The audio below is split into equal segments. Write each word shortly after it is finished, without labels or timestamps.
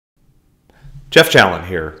Jeff Challen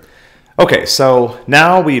here. Okay, so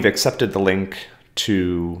now we've accepted the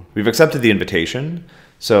invitation.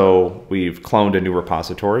 So we've cloned a new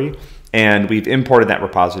repository and we've imported that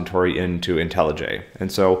repository into IntelliJ. And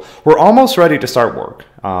so we're almost ready to start work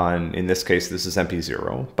on, in this case, this is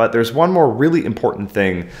MP0, but there's one more really important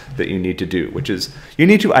thing that you need to do, which is you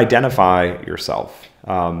need to identify yourself.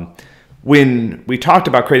 When we talked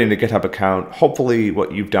about creating a GitHub account, hopefully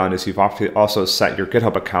what you've done is you've also set your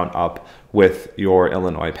GitHub account up with your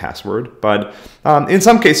Illinois password. But in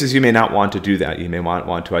some cases, you may not want to do that. You may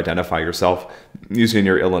want to identify yourself using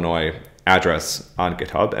your Illinois address on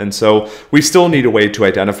GitHub. And so we still need a way to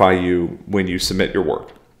identify you when you submit your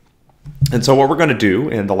work. And so what we're going to do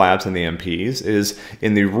in the labs and the MPs is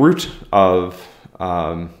in the root of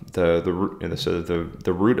the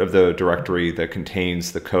root of the directory that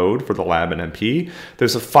contains the code for the lab and MP,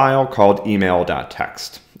 there's a file called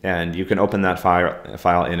email.txt, and you can open that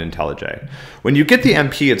file in IntelliJ. When you get the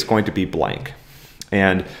MP, it's going to be blank.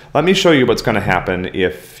 And let me show you what's going to happen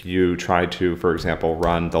if you try to, for example,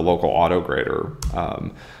 run the local autograder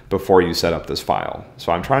before you set up this file.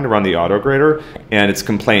 So I'm trying to run the autograder and it's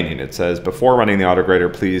complaining. It says, before running the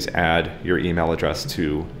autograder, please add your email address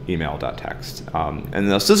to email.txt.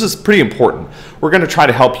 And this is pretty important. We're going to try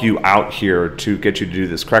to help you out here to get you to do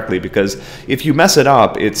this correctly, because if you mess it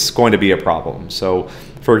up, it's going to be a problem. So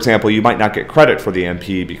for example, you might not get credit for the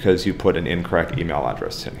MP because you put an incorrect email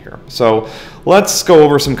address in here. So let's go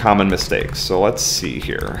over some common mistakes. So let's see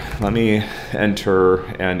here. Let me enter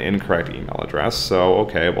an incorrect email address. So,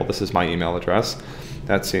 okay, well, this is my email address.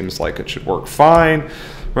 That seems like it should work fine.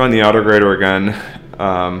 Run the autograder again.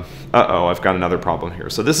 Uh-oh, I've got another problem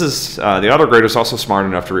here. So this is, the autograder is also smart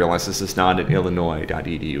enough to realize this is not an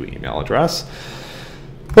illinois.edu email address.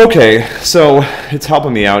 Okay, so it's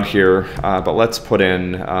helping me out here, but let's put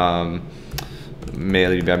in,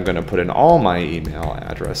 maybe I'm going to put in all my email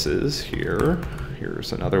addresses here.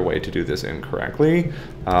 Here's another way to do this incorrectly.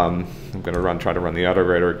 I'm going to try to run the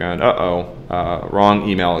autograder again. Uh-oh, wrong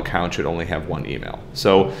email account should only have one email.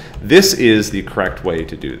 So this is the correct way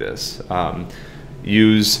to do this.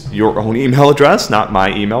 Use your own email address, not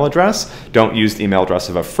my email address. Don't use the email address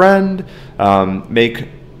of a friend.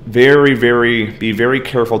 Be very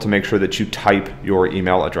careful to make sure that you type your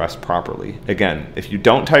email address properly. Again, if you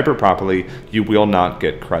don't type it properly, you will not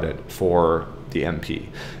get credit for the MP.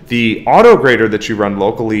 The autograder that you run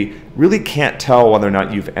locally really can't tell whether or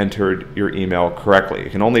not you've entered your email correctly.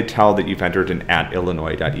 It can only tell that you've entered an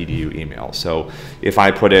 @illinois.edu email. So if I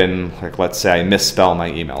put in, like, let's say I misspell my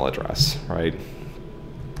email address, right?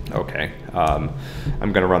 Okay, I'm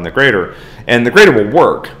going to run the grader, and the grader will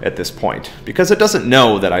work at this point because it doesn't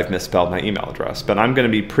know that I've misspelled my email address, but I'm going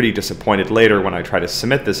to be pretty disappointed later when I try to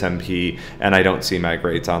submit this MP and I don't see my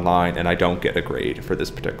grades online and I don't get a grade for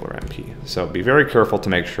this particular MP. So be very careful to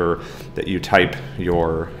make sure that you type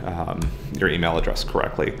your email address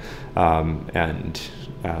correctly, and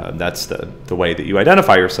that's the way that you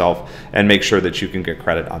identify yourself and make sure that you can get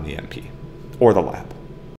credit on the MP or the lab.